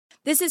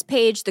This is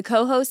Paige, the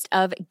co-host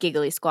of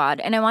Giggly Squad,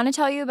 and I want to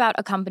tell you about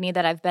a company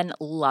that I've been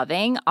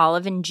loving,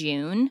 Olive &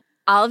 June.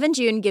 Olive &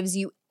 June gives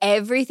you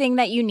everything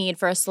that you need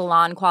for a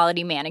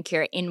salon-quality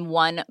manicure in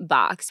one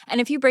box.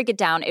 And if you break it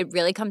down, it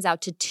really comes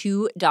out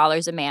to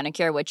 $2 a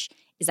manicure, which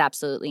is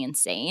absolutely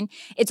insane.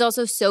 It's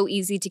also so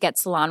easy to get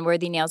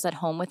salon-worthy nails at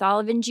home with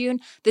Olive & June.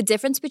 The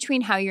difference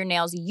between how your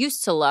nails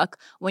used to look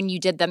when you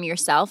did them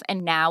yourself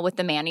and now with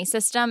the Mani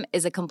system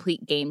is a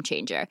complete game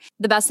changer.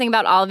 The best thing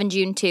about Olive &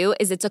 June, too,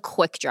 is it's a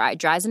quick dry.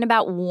 Dries in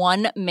about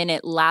 1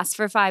 minute, lasts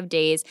for 5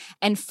 days,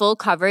 and full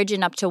coverage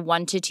in up to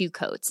 1 to 2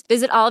 coats.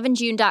 Visit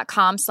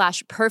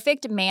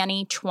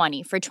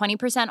oliveandjune.com/perfectmani20 for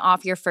 20%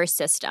 off your first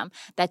system.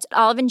 That's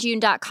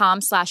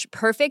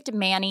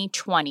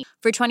oliveandjune.com/perfectmani20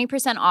 for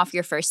 20% off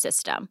your first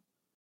system.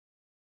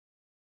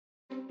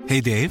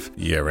 Hey, Dave.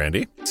 Yeah,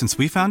 Randy. Since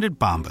we founded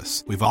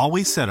Bombas, we've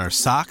always said our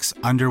socks,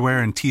 underwear,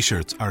 and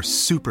T-shirts are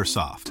super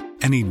soft.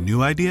 Any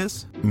new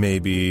ideas?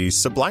 Maybe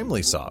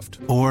sublimely soft.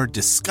 Or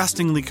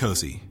disgustingly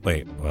cozy.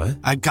 Wait, what?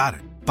 I got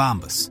it.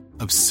 Bombas.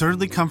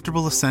 Absurdly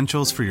comfortable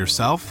essentials for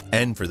yourself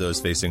and for those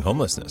facing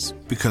homelessness.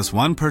 Because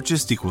one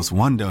purchased equals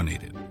one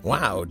donated.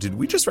 Wow, did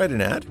we just write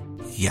an ad?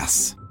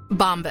 Yes.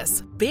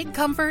 Bombas. Big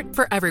comfort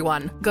for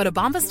everyone. Go to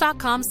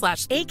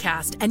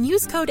bombas.com/ACAST and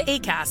use code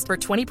ACAST for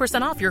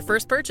 20% off your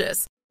first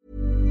purchase.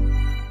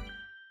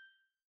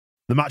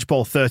 The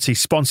Matchball 30,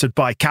 sponsored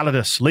by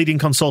Calidus, leading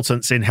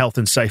consultants in health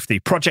and safety,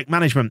 project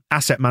management,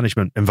 asset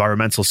management,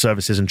 environmental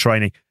services and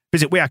training.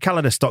 Visit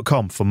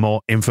wearecalidus.com for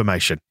more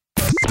information.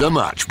 The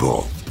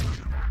Matchball.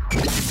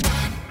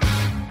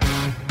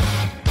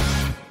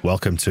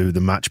 Welcome to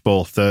the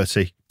Matchball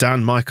 30.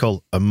 Dan,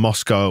 Michael and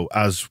Moscow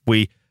as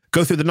we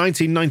go through the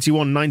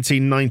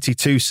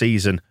 1991-1992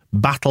 season,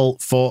 battle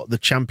for the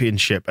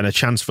championship and a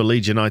chance for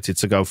Leeds United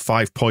to go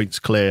 5 points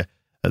clear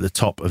at the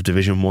top of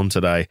Division 1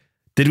 today.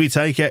 Did we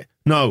take it?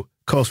 No,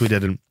 of course we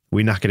didn't.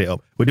 We knackered it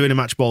up. We're doing a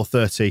Matchball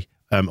 30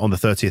 on the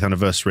 30th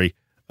anniversary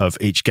of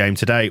each game.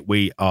 Today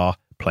we are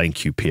playing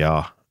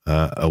QPR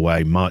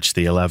away March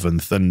the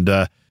 11th.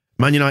 And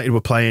Man United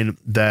were playing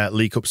their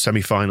League Cup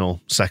semi-final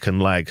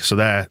second leg, so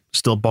they're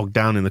still bogged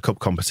down in the cup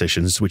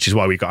competitions, which is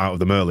why we got out of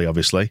them early,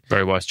 obviously.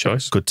 Very wise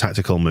choice. Good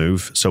tactical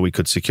move, so we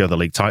could secure the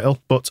league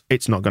title, but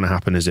it's not going to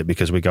happen, is it?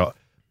 Because we got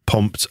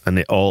pumped and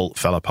it all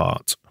fell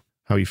apart.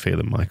 How are you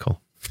feeling,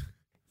 Michael?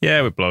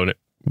 Yeah, we've blown it.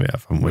 We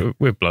have, haven't we?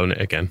 We've blown it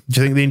again.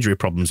 Do you think the injury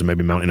problems are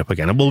maybe mounting up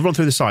again? And we'll run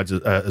through the sides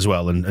as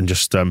well, and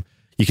just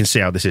you can see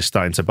how this is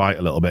starting to bite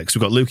a little bit, because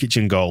we've got Lukic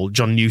in goal.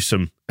 John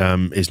Newsom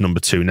is number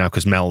 2 now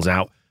because Mel's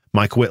out.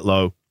 Mike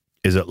Whitlow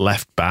is at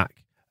left back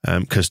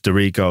because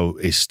Dorigo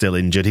is still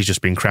injured. He's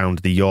just been crowned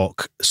the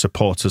York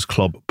Supporters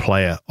Club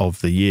Player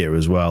of the Year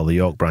as well, the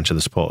York branch of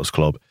the Supporters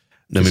Club.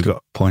 Then we've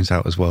got point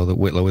out as well that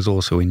Whitlow is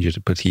also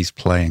injured, but he's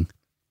playing.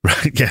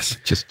 Right, yes.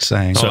 Just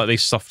saying. So like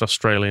these soft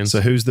Australians.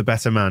 So who's the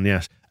better man?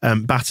 Yes.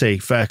 Batty,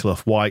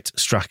 Fairclough, White,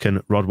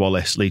 Strachan, Rod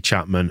Wallace, Lee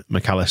Chapman,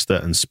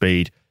 McAllister and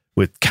Speed,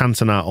 with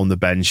Cantona on the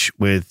bench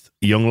with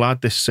a young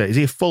lad. This is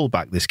he a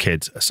fullback, this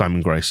kid,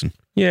 Simon Grayson?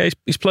 Yeah,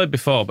 he's played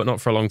before, but not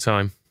for a long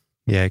time.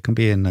 Yeah, it can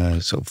be in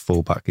sort of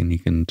fullback and you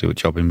can do a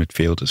job in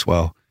midfield as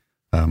well.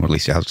 Or at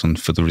least he has done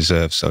for the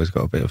reserves, so he's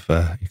got a bit of,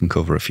 he can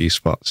cover a few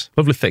spots.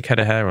 Lovely thick head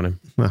of hair on him.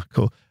 Ah,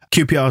 cool.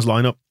 QPR's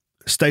lineup.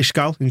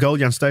 Stejskal in goal,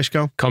 Jan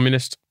Stejskal.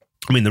 Communist.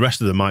 I mean, the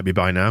rest of them might be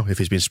by now if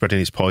he's been spreading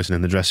his poison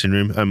in the dressing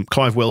room.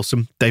 Clive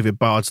Wilson, David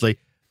Bardsley,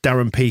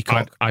 Darren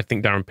Peacock. I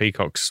think Darren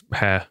Peacock's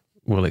hair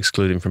will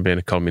exclude him from being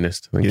a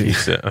communist.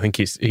 I think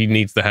he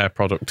needs the hair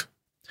product.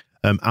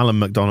 Alan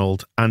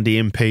McDonald, Andy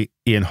Impey,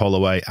 Ian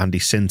Holloway, Andy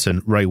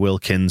Sinton, Ray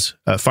Wilkins.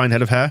 Fine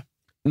head of hair?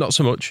 Not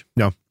so much.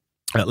 No.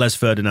 Les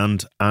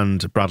Ferdinand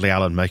and Bradley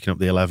Allen making up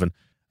the 11.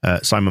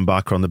 Simon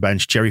Barker on the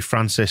bench. Jerry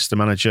Francis, the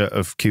manager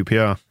of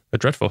QPR. A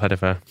dreadful head of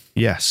hair.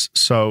 Yes.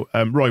 So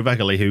Roy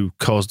Vegley, who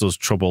caused us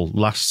trouble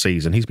last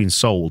season, he's been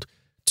sold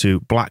to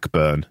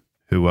Blackburn,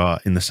 who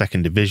are in the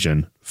second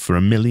division, for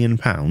 £1 million.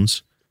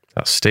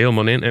 That's steal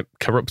money, isn't it?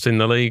 Corrupting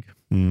the league.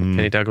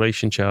 Penny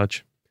Dalgletian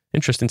charge.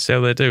 Interesting to see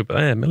how they do, but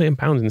 £1 million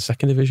in the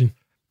second division.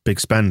 Big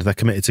spend. They're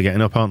committed to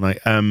getting up, aren't they?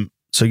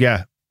 So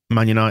yeah,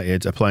 Man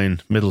United are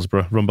playing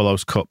Middlesbrough,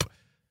 Rumbelows Cup.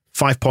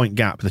 5 point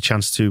gap, the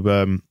chance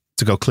to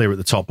go clear at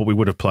the top, but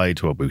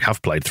we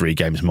have played 3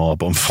 games more,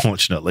 but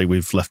unfortunately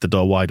we've left the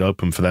door wide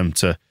open for them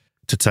to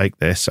take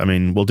this. I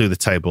mean, we'll do the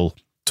table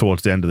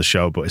towards the end of the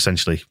show, but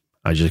essentially,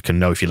 as you can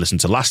know if you listened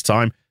to last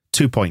time,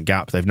 2 point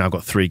gap. They've now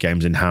got 3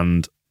 games in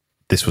hand.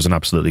 This was an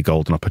absolutely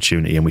golden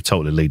opportunity and we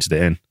totally leads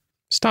it in.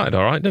 Started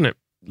all right, didn't it?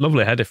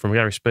 Lovely header from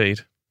Gary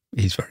Speed.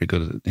 He's very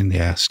good in the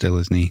air still,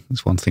 isn't he?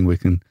 That's one thing we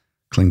can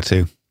cling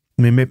to.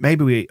 I mean,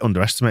 maybe we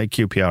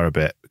underestimated QPR a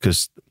bit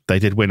because they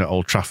did win at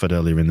Old Trafford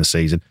earlier in the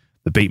season.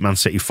 They beat Man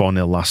City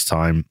 4-0 last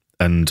time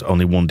and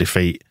only 1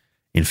 defeat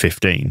in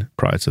 15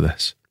 prior to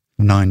this.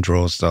 9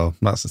 draws, though.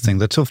 That's the thing.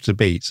 They're tough to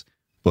beat,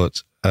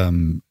 but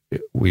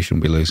we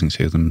shouldn't be losing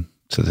to them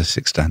to this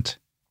extent.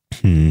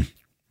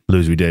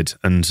 Lose we did.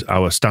 And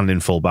our standing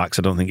fullbacks,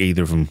 I don't think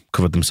either of them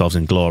covered themselves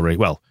in glory.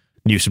 Well,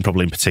 Newsom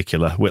probably in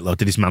particular. Whitlow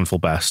did his manful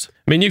best.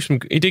 I mean,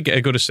 Newsom, he did get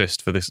a good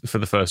assist for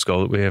the first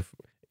goal.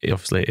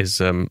 obviously is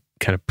kind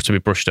of to be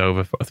brushed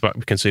over. I thought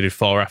we conceded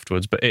 4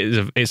 afterwards, but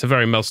it's a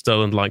very Mel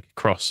Sterland-like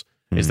cross.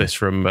 Is this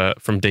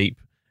from deep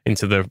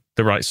into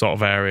the right sort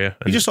of area?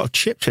 He just sort of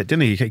chipped it,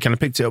 didn't he? He kind of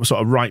picked it up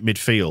sort of right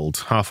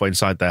midfield, halfway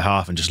inside their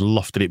half, and just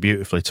lofted it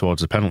beautifully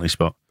towards the penalty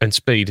spot. And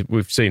speed,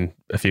 we've seen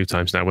a few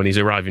times now, when he's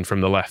arriving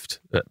from the left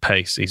at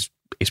pace, he's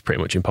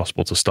pretty much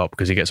impossible to stop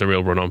because he gets a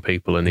real run on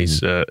people, and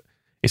it's a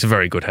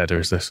very good header,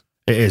 is this?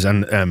 It is,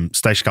 and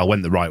Stejskal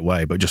went the right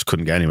way, but just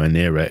couldn't get anywhere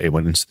near it. It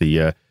went into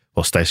the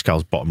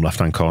Stejskal's bottom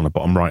left-hand corner,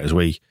 bottom right as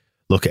we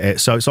look at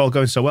it. So it's all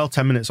going so well.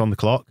 10 minutes on the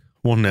clock,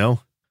 1-0.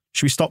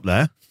 Should we stop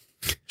there?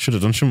 Should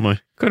have done, shouldn't we?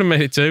 Could have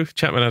made it 2.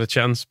 Chapman had a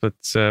chance, but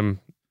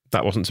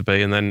that wasn't to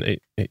be. And then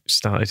it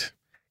started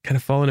kind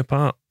of falling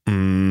apart.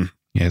 Yeah,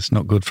 it's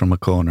not good from a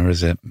corner,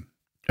 is it?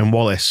 And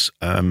Wallace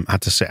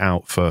had to sit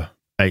out for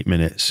 8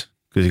 minutes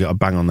because he got a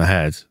bang on the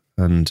head,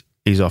 and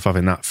he's off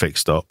having that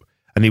fixed up.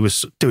 And he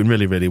was doing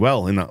really, really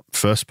well in that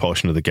first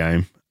portion of the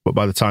game. But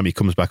by the time he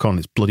comes back on,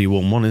 it's bloody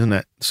 1-1, isn't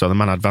it? So the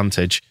man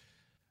advantage.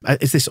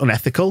 Is this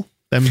unethical,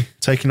 them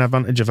taking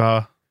advantage of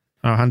our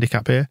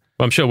handicap here?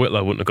 Well, I'm sure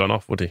Whitlow wouldn't have gone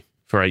off, would he,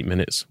 for 8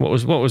 minutes? What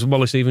was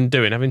Wallace even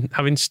doing?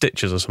 Having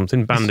stitches or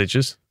something?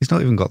 Bandages? He's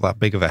not even got that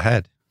big of a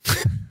head.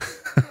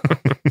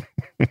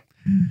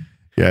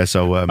 Yeah,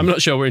 so... I'm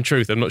not sure, in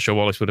truth, I'm not sure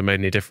Wallace would have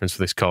made any difference for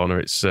this corner.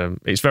 It's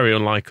very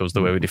unlike us,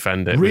 the way we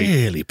defend it.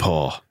 Really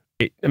poor.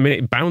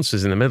 It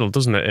bounces in the middle,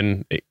 doesn't it?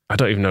 And I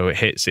don't even know it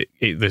hits.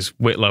 There's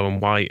Whitlow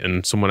and White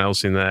and someone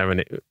else in there,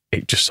 and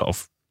it just sort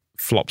of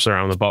flops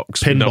around the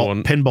box.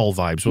 Pinball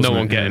vibes, wasn't it? No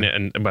one getting it,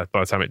 and by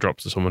the time it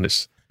drops to someone,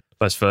 it's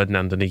Les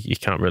Ferdinand, and he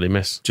can't really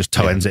miss. Just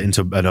toe ends it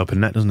into an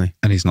open net, doesn't he?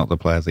 And he's not the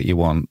player that you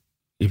want.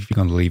 If you're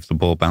going to leave the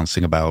ball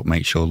bouncing about,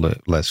 make sure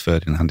that Les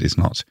Ferdinand is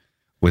not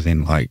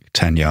within like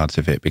 10 yards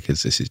of it,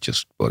 because this is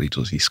just what he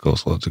does. He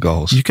scores loads of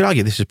goals. You could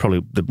argue this is probably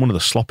one of the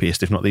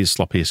sloppiest, if not the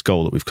sloppiest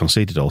goal that we've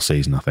conceded all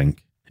season, I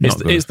think.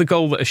 It's the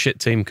goal that a shit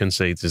team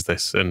concedes, is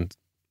this, and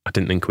I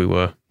didn't think we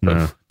were.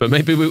 No. But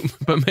maybe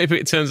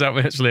it turns out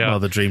we actually are. Oh,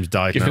 the dream's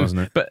died now,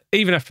 hasn't it? But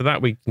even after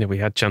that, we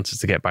had chances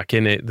to get back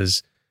in it.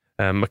 There's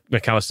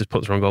McAllister's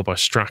put the wrong goal by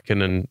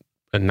Strachan and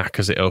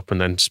knackers it up, and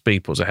then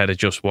Speed puts a header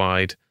just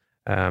wide.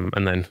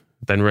 And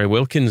then Ray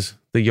Wilkins,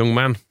 the young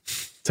man,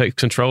 takes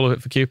control of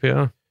it for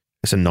QPR.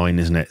 It's annoying,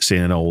 isn't it,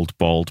 seeing an old,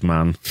 bald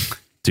man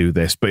do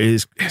this? But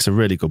it's a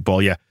really good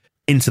ball, yeah.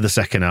 Into the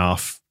second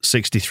half,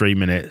 63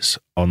 minutes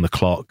on the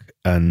clock,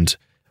 and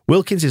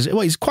Wilkins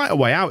he's quite a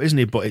way out, isn't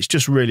he? But it's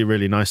just really,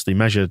 really nicely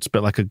measured. It's a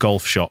bit like a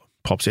golf shot,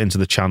 pops it into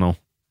the channel.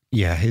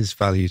 Yeah, his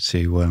value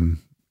to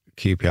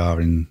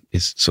QPR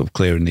is sort of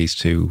clear in these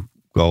 2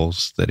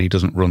 goals, that he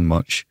doesn't run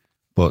much,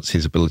 but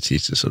his ability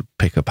to sort of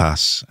pick a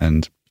pass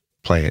and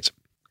play it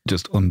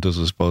just undoes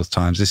us both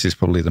times. This is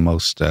probably the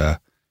most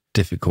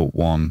difficult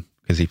one,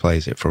 because he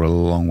plays it for a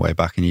long way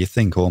back, and you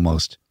think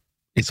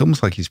it's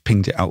almost like he's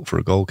pinged it out for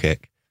a goal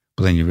kick.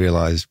 But then you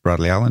realise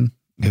Bradley Allen,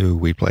 who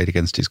we played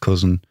against his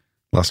cousin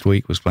last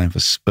week, was playing for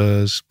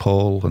Spurs,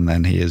 Paul, and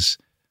then he is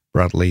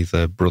Bradley,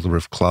 the brother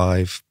of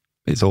Clive.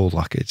 It's all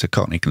like it's a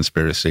Cockney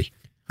conspiracy.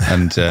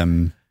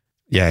 And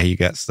he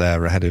gets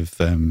there ahead of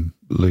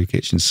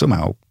Lukic, and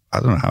somehow, I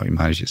don't know how he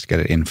manages to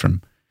get it in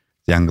from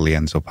the angle he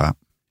ends up at.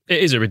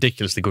 It is a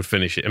ridiculously good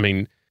finish. I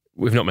mean,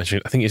 we've not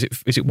mentioned, I think,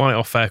 is it White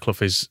or Fairclough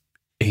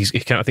I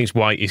think it's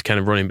White. He's kind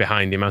of running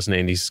behind him, hasn't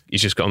he? And he's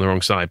just got on the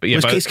wrong side. But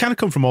yeah, he's kind of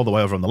come from all the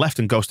way over on the left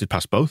and ghosted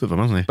past both of them,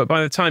 hasn't he? But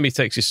by the time he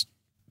takes his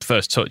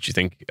first touch, you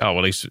think, oh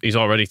well, he's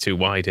already too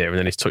wide here, and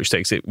then his touch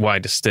takes it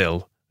wider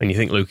still, and you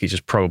think Lukey's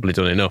just probably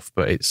done enough.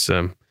 But it's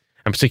and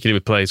particularly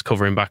with players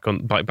covering back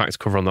to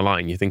cover on the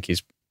line, you think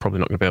he's probably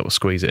not going to be able to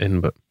squeeze it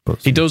in, but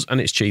he does,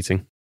 and it's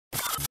cheating.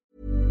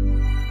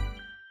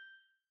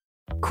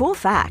 Cool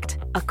fact,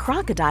 a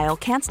crocodile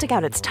can't stick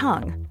out its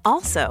tongue.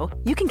 Also,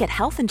 you can get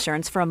health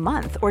insurance for a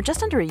month or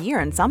just under a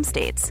year in some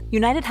states.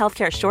 United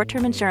Healthcare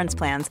short-term insurance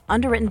plans,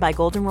 underwritten by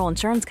Golden Rule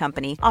Insurance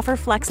Company, offer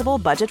flexible,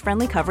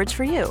 budget-friendly coverage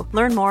for you.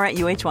 Learn more at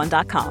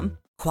uh1.com.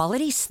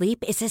 Quality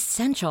sleep is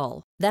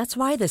essential. That's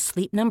why the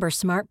Sleep Number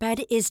Smart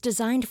Bed is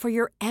designed for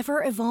your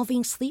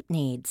ever-evolving sleep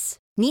needs.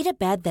 Need a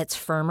bed that's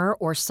firmer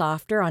or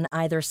softer on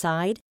either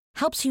side?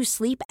 Helps you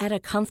sleep at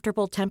a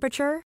comfortable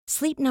temperature?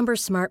 Sleep Number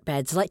Smart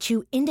Beds let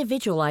you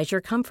individualize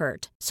your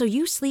comfort, so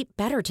you sleep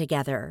better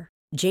together.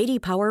 J.D.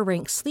 Power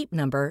ranks Sleep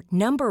Number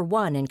number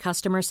 1 in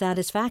customer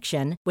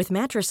satisfaction with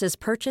mattresses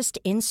purchased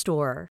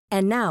in-store.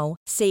 And now,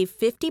 save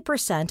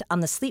 50% on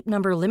the Sleep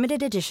Number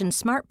Limited Edition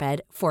Smart Bed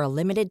for a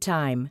limited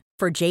time.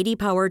 For J.D.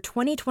 Power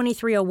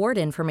 2023 award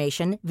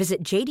information,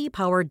 visit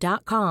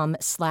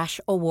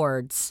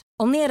jdpower.com/awards.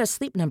 Only at a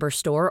Sleep Number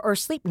store or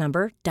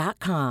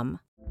sleepnumber.com.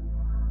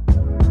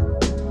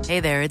 Hey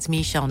there, it's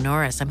Michelle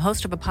Norris. I'm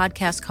host of a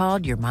podcast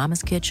called Your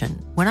Mama's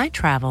Kitchen. When I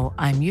travel,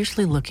 I'm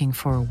usually looking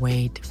for a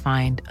way to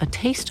find a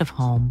taste of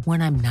home when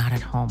I'm not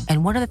at home.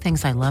 And one of the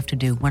things I love to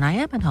do when I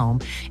am at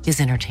home is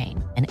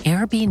entertain. And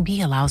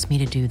Airbnb allows me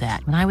to do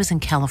that. When I was in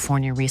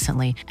California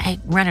recently, I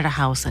rented a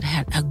house that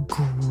had a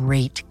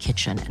great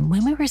kitchen. And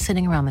when we were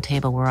sitting around the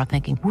table, we were all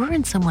thinking, we're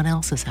in someone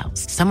else's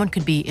house. Someone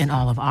could be in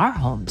all of our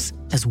homes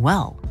as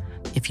well.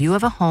 If you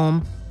have a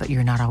home, but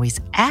you're not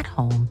always at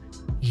home,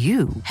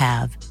 you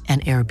have an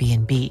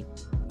Airbnb.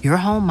 Your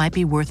home might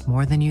be worth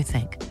more than you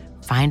think.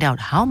 Find out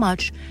how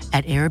much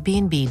at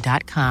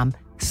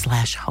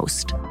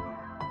airbnb.com/host.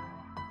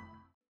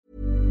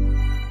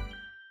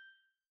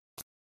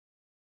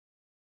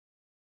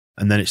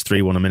 And then it's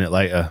 3-1 a minute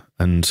later,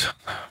 and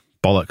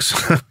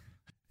bollocks.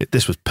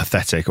 This was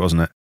pathetic,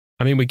 wasn't it?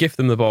 I mean, we gift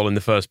them the ball in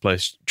the first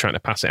place, trying to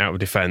pass it out of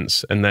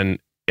defence, and then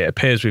it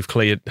appears we've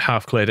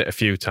half cleared it a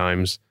few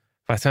times.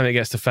 By the time it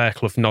gets to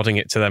Fairclough nodding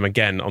it to them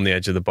again on the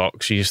edge of the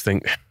box, you just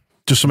think,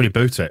 just somebody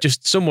boot it.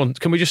 Just someone.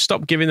 Can we just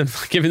stop giving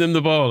them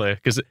the ball here?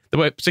 Because the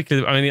way,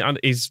 particularly, I mean,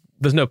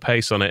 there's no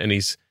pace on it, and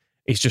he's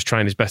just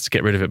trying his best to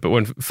get rid of it. But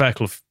when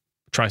Fairclough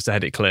tries to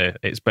head it clear,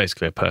 it's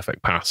basically a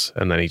perfect pass,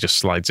 and then he just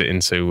slides it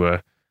into.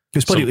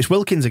 It's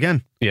Wilkins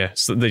again. Yeah,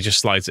 so they just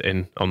slides it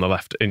in on the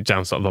left,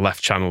 down sort of the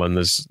left channel, and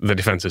the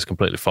defence is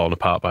completely fallen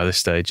apart by this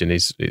stage, and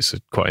it's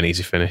quite an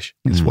easy finish.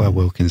 It's where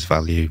Wilkins'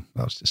 value,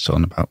 I was just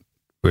talking about,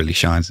 really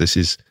shines. This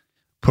is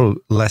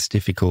probably less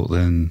difficult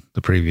than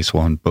the previous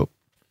one, but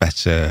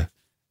better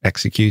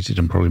executed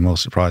and probably more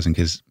surprising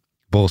because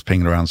ball's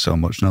pinging around so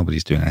much,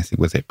 nobody's doing anything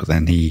with it, but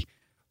then he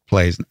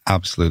plays an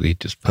absolutely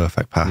just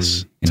perfect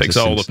pass. Takes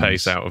all the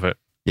pace out of it.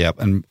 Yeah,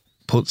 and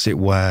puts it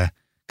where,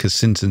 because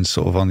Sinton's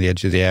sort of on the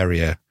edge of the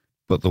area,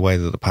 but the way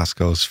that the pass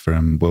goes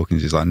from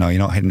Wilkins is like, no, you're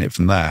not hitting it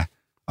from there.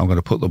 I'm going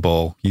to put the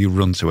ball, you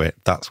run to it,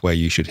 that's where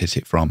you should hit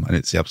it from, and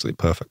it's the absolutely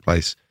perfect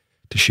place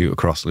to shoot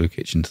across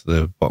Lukic into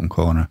the bottom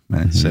corner.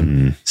 And it's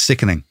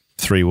sickening.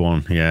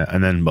 3-1, yeah.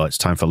 And then, it's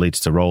time for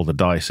Leeds to roll the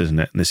dice, isn't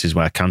it? And this is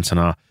where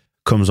Cantona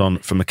comes on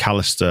for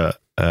McAllister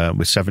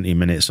with 70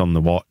 minutes on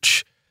the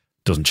watch.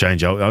 Doesn't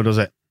change out, does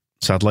it?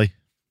 Sadly.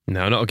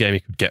 No, not a game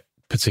you could get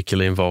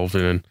particularly involved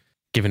in, and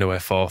giving away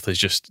fourth is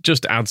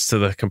just adds to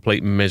the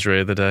complete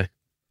misery of the day.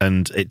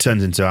 And it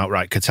turns into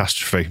outright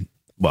catastrophe.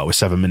 Well, with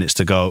 7 minutes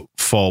to go,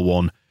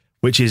 4-1,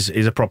 which is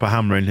a proper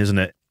hammering, isn't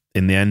it?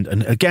 In the end,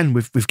 and again,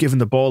 we've given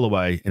the ball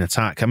away in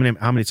attack. How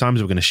many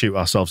times are we going to shoot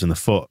ourselves in the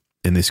foot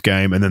in this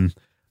game? And then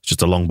it's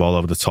just a long ball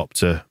over the top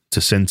to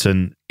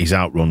Sinton. He's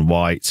outrun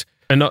White,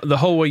 and the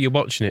whole way you're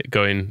watching it,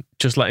 going,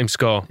 just let him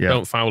score. Yeah.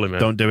 Don't foul him. Man.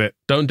 Don't do it.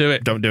 Don't do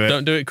it. Don't do it.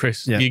 Don't do it,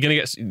 Chris. Yeah. You're going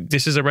to get.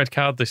 This is a red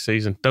card this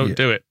season. Don't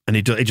do it. And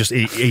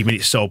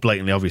it's so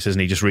blatantly obvious, isn't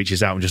he? He just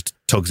reaches out and just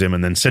tugs him,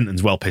 and then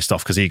Sinton's well pissed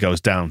off because he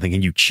goes down,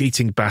 thinking, "You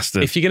cheating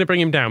bastard!" If you're going to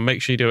bring him down,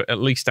 make sure you do it at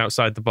least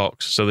outside the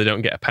box, so they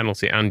don't get a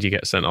penalty and you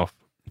get sent off.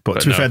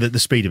 But to be fair, the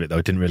speed of it, though,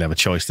 it didn't really have a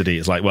choice, did he?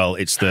 It's like, well,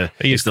 it's the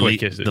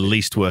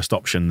least worst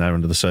option there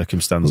under the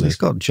circumstances. Well, he's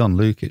got John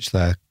Lukic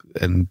there,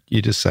 and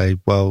you just say,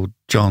 well,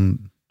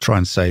 John, try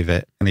and save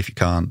it. And if you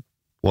can't,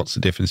 what's the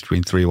difference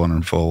between 3-1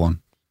 and 4-1?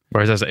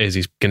 Whereas as it is,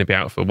 he's going to be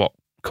out for, a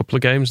couple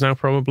of games now,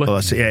 probably? Well,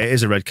 it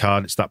is a red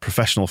card. It's that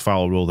professional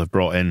foul rule they've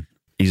brought in.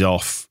 He's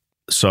off.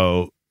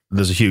 So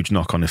there's a huge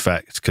knock-on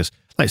effect because,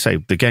 like I say,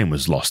 the game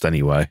was lost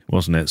anyway,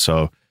 wasn't it?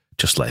 So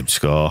just let him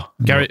score.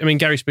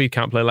 Gary Speed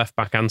can't play left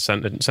back and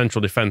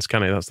central defence,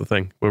 can he? That's the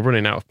thing. We're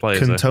running out of players.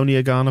 Can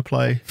Tony Agana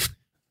play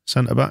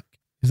centre back?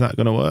 Is that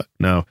going to work?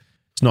 No,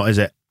 it's not, is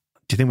it?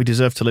 Do you think we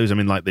deserve to lose? I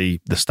mean, like the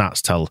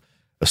stats tell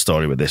a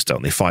story with this,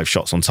 don't they? 5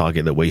 shots on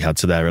target that we had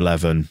to their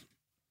 11.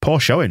 Poor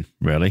showing,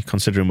 really,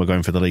 considering we're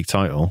going for the league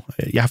title.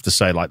 You have to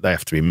say, they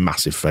have to be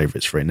massive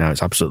favourites for it now.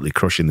 It's absolutely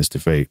crushing, this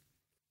defeat.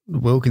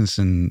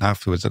 Wilkinson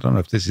afterwards, I don't know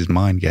if this is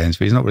mind games,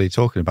 but he's not really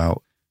talking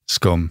about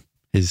scum.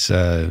 His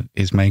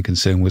main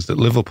concern was that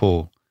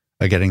Liverpool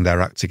are getting their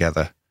act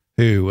together,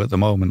 who at the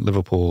moment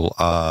Liverpool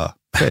are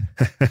fifth.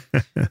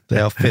 They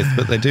are fifth,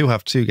 but they do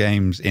have 2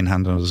 games in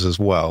hand on us as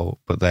well,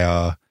 but they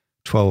are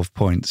 12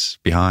 points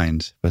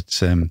behind.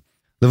 But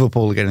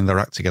Liverpool are getting their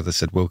act together,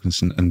 said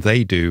Wilkinson, and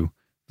they do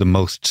the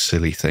most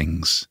silly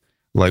things,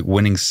 like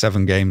winning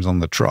 7 games on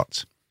the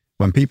trot.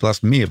 When people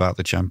ask me about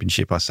the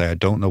Championship, I say I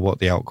don't know what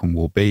the outcome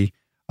will be.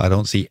 I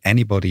don't see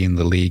anybody in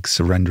the league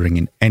surrendering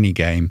in any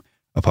game,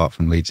 apart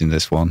from Leeds in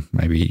this one,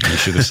 maybe you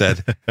should have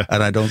said.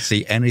 And I don't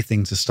see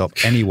anything to stop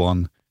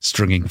anyone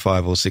stringing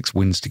 5 or 6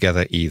 wins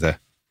together either.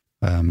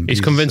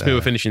 He's convinced me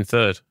we're finishing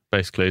third,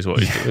 basically, is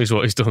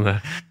what he's done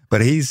there.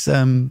 But he's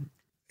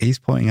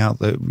pointing out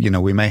that,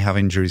 we may have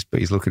injuries, but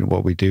he's looking at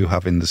what we do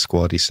have in the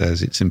squad. He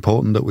says it's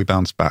important that we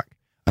bounce back,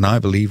 and I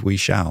believe we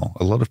shall.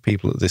 A lot of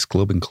people at this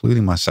club,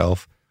 including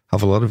myself,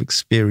 have a lot of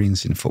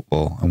experience in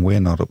football, and we're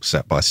not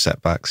upset by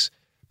setbacks.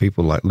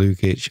 People like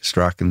Lukic,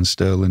 Strachan,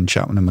 Sterling,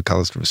 Chapman and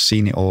McAllister have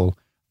seen it all,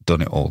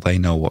 done it all. They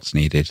know what's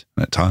needed.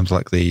 And at times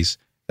like these,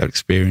 their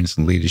experience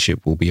and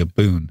leadership will be a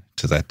boon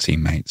to their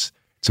teammates.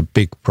 It's a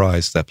big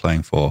prize they're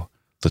playing for,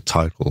 the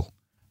title,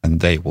 and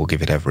they will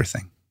give it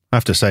everything. I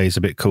have to say it's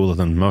a bit cooler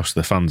than most of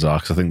the fans are,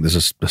 because I think there's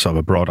a sort of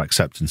a broad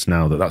acceptance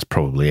now that that's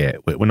probably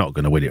it. We're not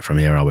going to win it from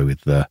here, are we,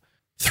 with the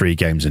 3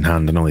 games in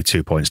hand and only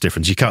 2 points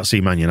difference. You can't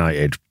see Man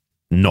United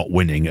not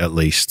winning at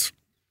least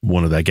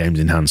one of their games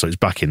in hand. So it's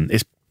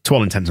to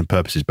all intents and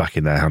purposes, back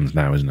in their hands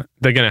now, isn't it?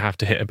 They're going to have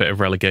to hit a bit of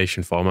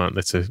relegation form, aren't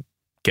they, to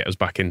get us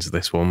back into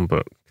this one.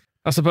 But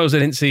I suppose they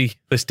didn't see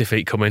this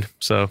defeat coming,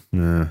 so...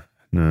 No.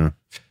 The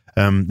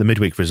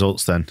midweek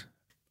results then.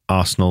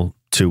 Arsenal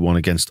 2-1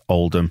 against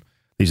Oldham.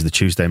 These are the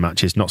Tuesday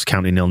matches. Notts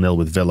County 0-0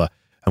 with Villa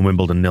and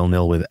Wimbledon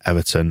 0-0 with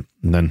Everton.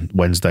 And then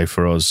Wednesday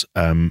for us,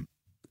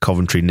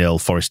 Coventry 0,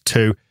 Forest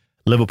 2.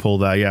 Liverpool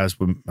there, yeah,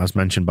 as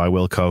mentioned by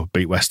Wilco,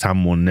 beat West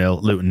Ham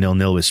 1-0. Luton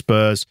 0-0 with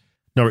Spurs.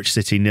 Norwich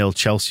City 0,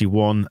 Chelsea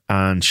 1.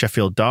 And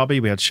Sheffield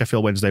Derby, we had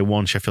Sheffield Wednesday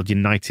 1, Sheffield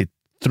United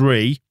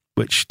 3,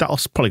 which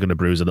that's probably going to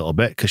bruise a little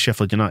bit because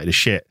Sheffield United is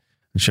shit.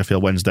 And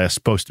Sheffield Wednesday are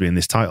supposed to be in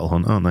this title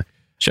hunt, aren't they?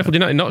 Sheffield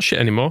United not shit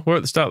anymore. We're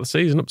at the start of the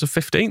season, up to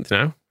 15th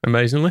now,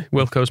 amazingly.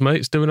 Wilco's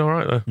mate's doing all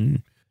right there.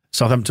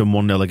 Southampton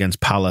 1-0 against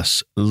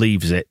Palace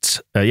leaves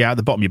it. At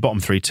the bottom, your bottom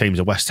three teams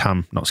are West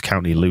Ham, Notts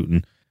County,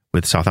 Luton,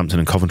 with Southampton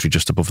and Coventry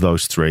just above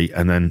those three.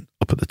 And then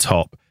up at the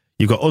top,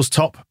 you've got us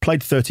top,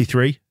 played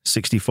 33,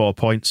 64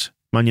 points.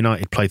 Man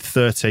United played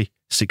 30,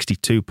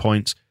 62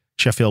 points.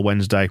 Sheffield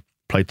Wednesday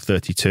played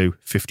 32,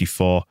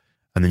 54.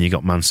 And then you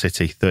got Man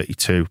City,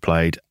 32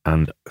 played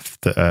and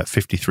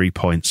 53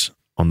 points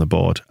on the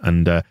board.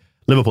 And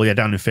Liverpool,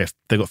 down in fifth.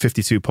 They got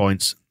 52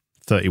 points,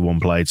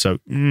 31 played. So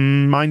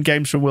mind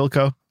games from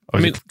Wilco. Or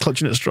is it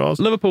clutching at straws?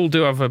 Liverpool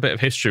do have a bit of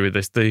history with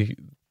this. The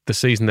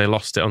season they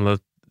lost it on the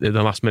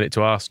last minute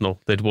to Arsenal,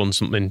 they'd won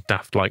something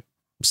daft like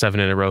 7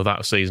 in a row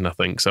that season, I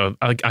think. So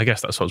I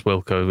guess that's what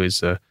Wilco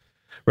is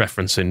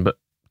referencing. But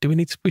we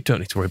don't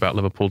need to worry about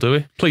Liverpool, do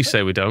we? Please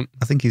say we don't.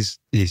 I think he's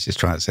just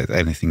trying to say that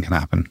anything can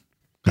happen.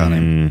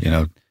 Can't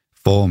he?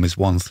 Form is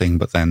one thing,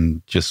 but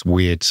then just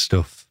weird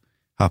stuff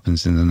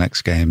happens in the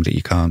next game that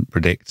you can't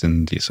predict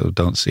and you sort of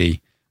don't see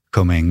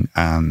coming.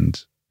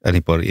 And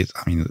anybody, it's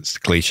the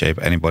cliche,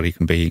 but anybody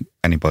can beat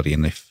anybody.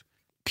 And if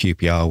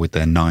QPR with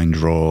their 9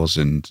 draws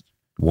and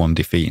 1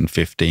 defeat in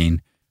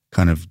 15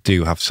 kind of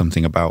do have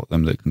something about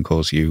them that can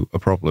cause you a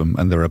problem,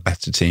 and there are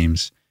better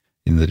teams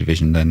in the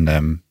division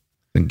than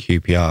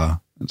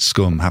QPR,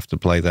 Scum have to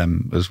play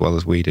them as well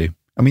as we do.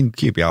 I mean,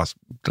 QPR,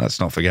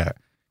 let's not forget,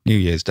 New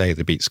Year's Day,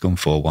 they beat Scum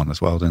 4-1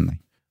 as well, didn't they?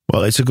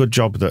 Well, it's a good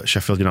job that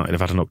Sheffield United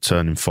have had an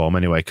upturn in form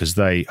anyway, because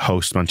they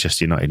host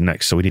Manchester United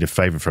next, so we need a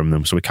favour from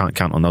them, so we can't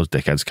count on those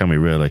dickheads, can we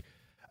really?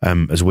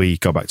 As we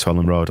go back to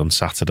Ellen Road on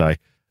Saturday,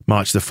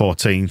 March the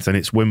 14th, and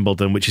it's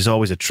Wimbledon, which is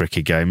always a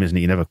tricky game, isn't it?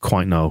 You never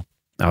quite know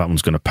how that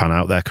one's going to pan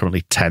out. They're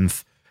currently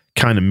 10th,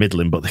 kind of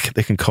middling, but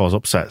they can cause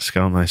upsets,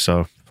 can't they?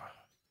 So,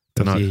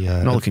 not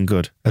looking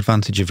good.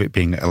 Advantage of it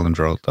being at Ellen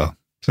Road, though.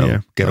 So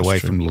get away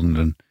from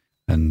London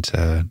and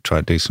try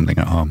to do something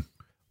at home.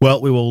 Well,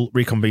 we will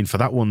reconvene for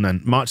that one then.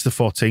 March the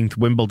 14th,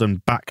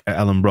 Wimbledon back at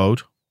Ellen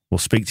Road. We'll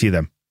speak to you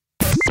then.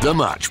 The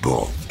Match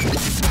Ball.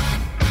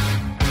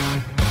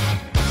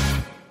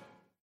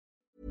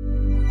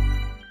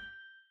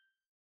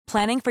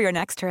 Planning for your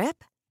next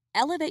trip?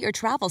 Elevate your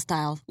travel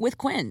style with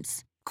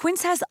Quince.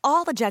 Quince has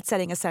all the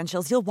jet-setting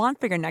essentials you'll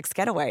want for your next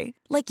getaway,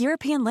 like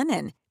European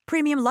linen,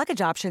 premium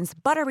luggage options,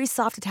 buttery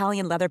soft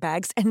Italian leather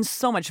bags, and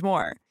so much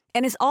more.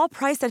 And is all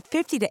priced at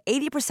 50 to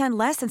 80%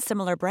 less than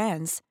similar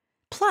brands.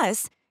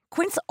 Plus,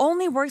 Quince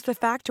only works with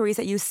factories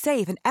that use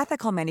safe and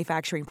ethical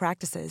manufacturing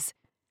practices.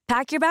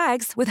 Pack your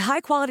bags with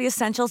high-quality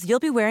essentials you'll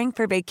be wearing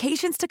for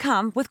vacations to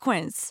come with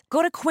Quince.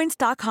 Go to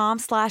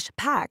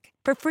quince.com/pack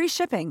for free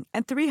shipping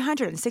and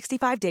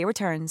 365-day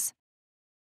returns.